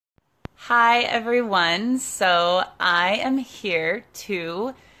Hi everyone. So I am here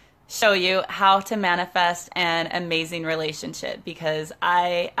to show you how to manifest an amazing relationship because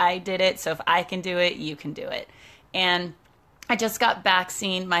I did it. So if I can do it, you can do it. And I just got back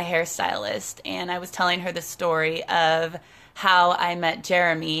seeing my hairstylist and I was telling her the story of how I met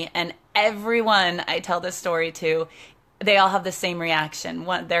Jeremy, and everyone I tell this story to, they all have the same reaction.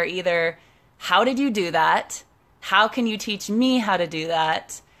 They're either, how did you do that? How can you teach me how to do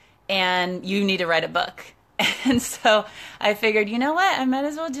that? And you need to write a book. And so I figured, you know what? I might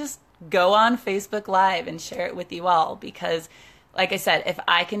as well just go on Facebook Live and share it with you all because, like I said, if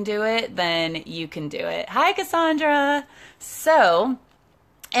I can do it, then you can do it. Hi, Cassandra. So,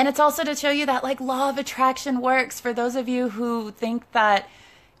 and it's also to show you that like law of attraction works for those of you who think that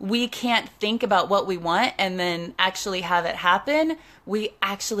we can't think about what we want and then actually have it happen. We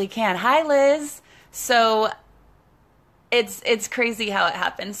actually can. Hi, Liz. So it's crazy how it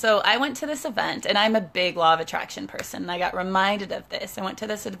happened. So I went to this event, and I'm a big law of attraction person, and I got reminded of this. I went to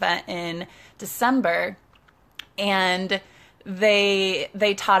this event in December, and they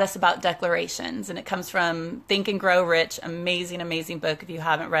taught us about declarations, and it comes from Think and Grow Rich, amazing book. If you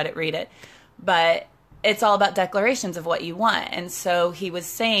haven't read it, read it. But it's all about declarations of what you want. And so he was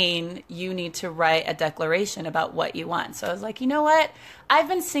saying you need to write a declaration about what you want. So I was like, you know what? I've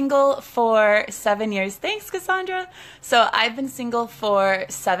been single for 7 years. Thanks, Cassandra. So I've been single for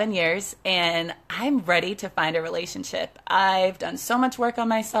 7 years and I'm ready to find a relationship. I've done so much work on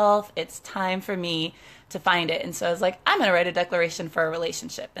myself. It's time for me to find it. And so I was like, I'm going to write a declaration for a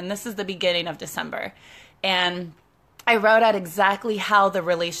relationship. And this is the beginning of December. And I wrote out exactly how the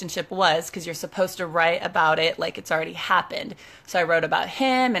relationship was because you're supposed to write about it like it's already happened. So I wrote about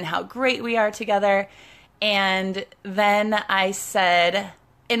him and how great we are together. And then I said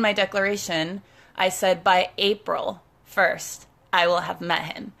in my declaration, I said by April 1st, I will have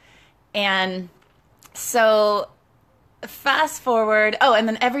met him. And so fast forward. Oh, and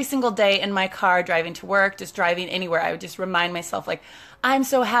then every single day in my car driving to work, just driving anywhere, I would just remind myself like, I'm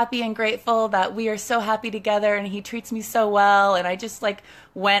so happy and grateful that we are so happy together and he treats me so well. And I just like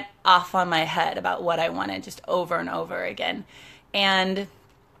went off on my head about what I wanted just over and over again. And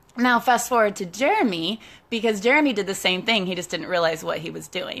now fast forward to Jeremy, because Jeremy did the same thing. He just didn't realize what he was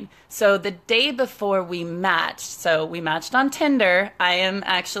doing. So the day before we matched, so we matched on Tinder. I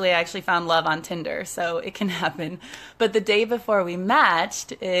actually found love on Tinder, so it can happen. But the day before we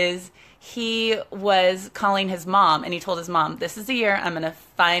matched is he was calling his mom and he told his mom, this is the year I'm going to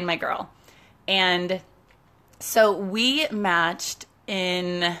find my girl. And so we matched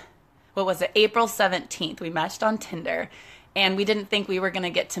in, what was it, April 17th. We matched on Tinder. And we didn't think we were going to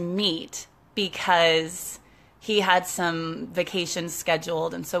get to meet because he had some vacations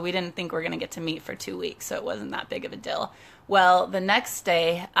scheduled. And so we didn't think we were going to get to meet for 2 weeks. So it wasn't that big of a deal. Well, the next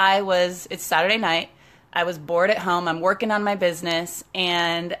day it's Saturday night. I was bored at home. I'm working on my business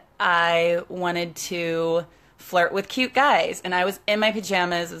and I wanted to flirt with cute guys. And I was in my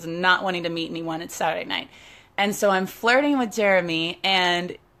pajamas, was not wanting to meet anyone. It's Saturday night. And so I'm flirting with Jeremy,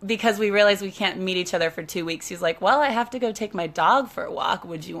 and because we realized we can't meet each other for 2 weeks, he's like, well, I have to go take my dog for a walk.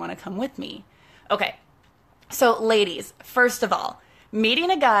 Would you want to come with me? Okay. So ladies, first of all, meeting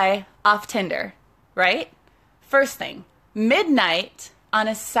a guy off Tinder, right? First thing, midnight on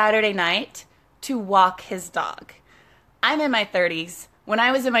a Saturday night to walk his dog. I'm in my 30s. When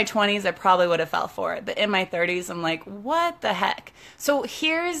I was in my 20s, I probably would have fell for it. But in my 30s, I'm like, what the heck? So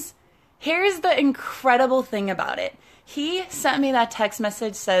here's the incredible thing about it. He sent me that text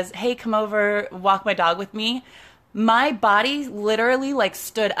message, says, hey, come over, walk my dog with me. My body literally like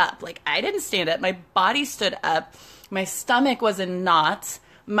stood up. Like I didn't stand up. My body stood up. My stomach was in knots.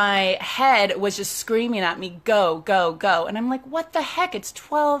 My head was just screaming at me, go, go, go. And I'm like, what the heck? It's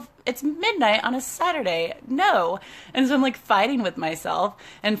midnight on a Saturday. No. And so I'm like fighting with myself.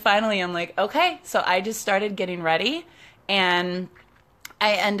 And finally I'm like, okay. So I just started getting ready and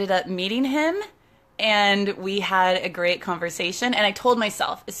I ended up meeting him. And we had a great conversation. And I told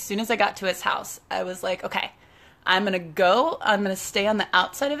myself, as soon as I got to his house, I was like, okay, I'm going to stay on the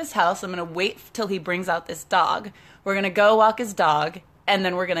outside of his house. I'm going to wait till he brings out this dog. We're going to go walk his dog. And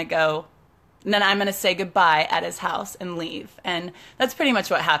then then I'm going to say goodbye at his house and leave. And that's pretty much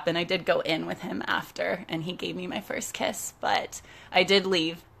what happened. I did go in with him after, and he gave me my first kiss. But I did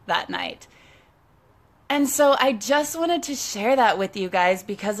leave that night. And so I just wanted to share that with you guys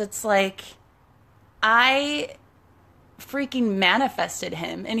because it's like, I freaking manifested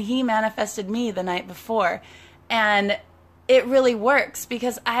him and he manifested me the night before. And it really works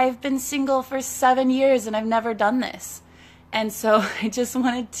because I've been single for 7 years and I've never done this. And so I just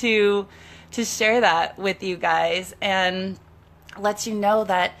wanted to share that with you guys. And lets you know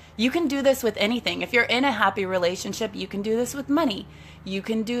that you can do this with anything. If you're in a happy relationship, you can do this with money. You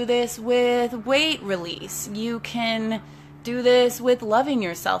can do this with weight release. You can do this with loving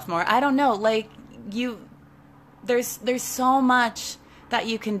yourself more. I don't know, like there's so much that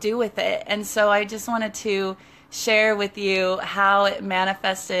you can do with it. And so I just wanted to share with you how it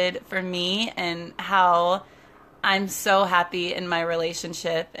manifested for me and how I'm so happy in my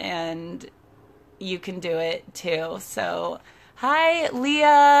relationship, and you can do it too. So hi,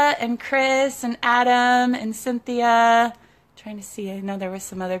 Leah and Chris and Adam and Cynthia. Trying to see, I know there were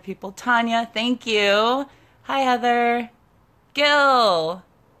some other people. Tanya, thank you. Hi, Heather. Gil.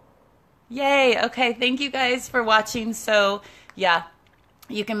 Yay. Okay, thank you guys for watching. So yeah,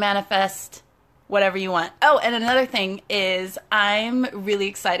 you can manifest whatever you want. Oh, and another thing is I'm really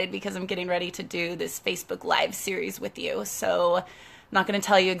excited because I'm getting ready to do this Facebook Live series with you. So I'm not going to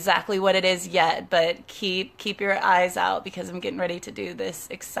tell you exactly what it is yet, but keep your eyes out because I'm getting ready to do this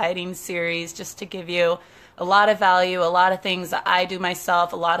exciting series just to give you a lot of value, a lot of things that I do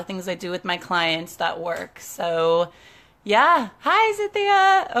myself, a lot of things I do with my clients that work. So yeah. Hi,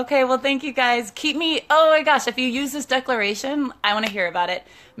 Cynthia. Okay, well, thank you guys. Keep me, oh my gosh, if you use this declaration, I want to hear about it.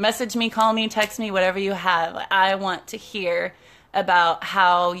 Message me, call me, text me, whatever you have. I want to hear about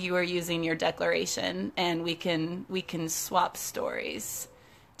how you are using your declaration, and we can swap stories.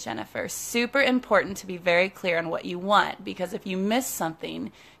 Jennifer, super important to be very clear on what you want, because if you miss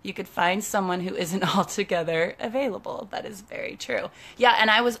something, you could find someone who isn't altogether available. That is very true. Yeah, and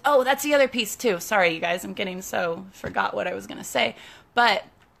oh, that's the other piece too. Sorry, you guys, I'm getting forgot what I was going to say. But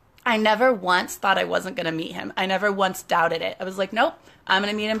I never once thought I wasn't going to meet him. I never once doubted it. I was like, nope, I'm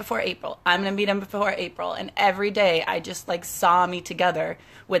going to meet him before April. I'm going to meet him before April. And every day I just saw me together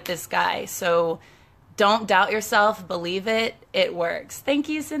with this guy. So don't doubt yourself. Believe it. It works. Thank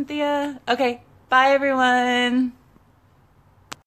you, Cynthia. Okay. Bye, everyone.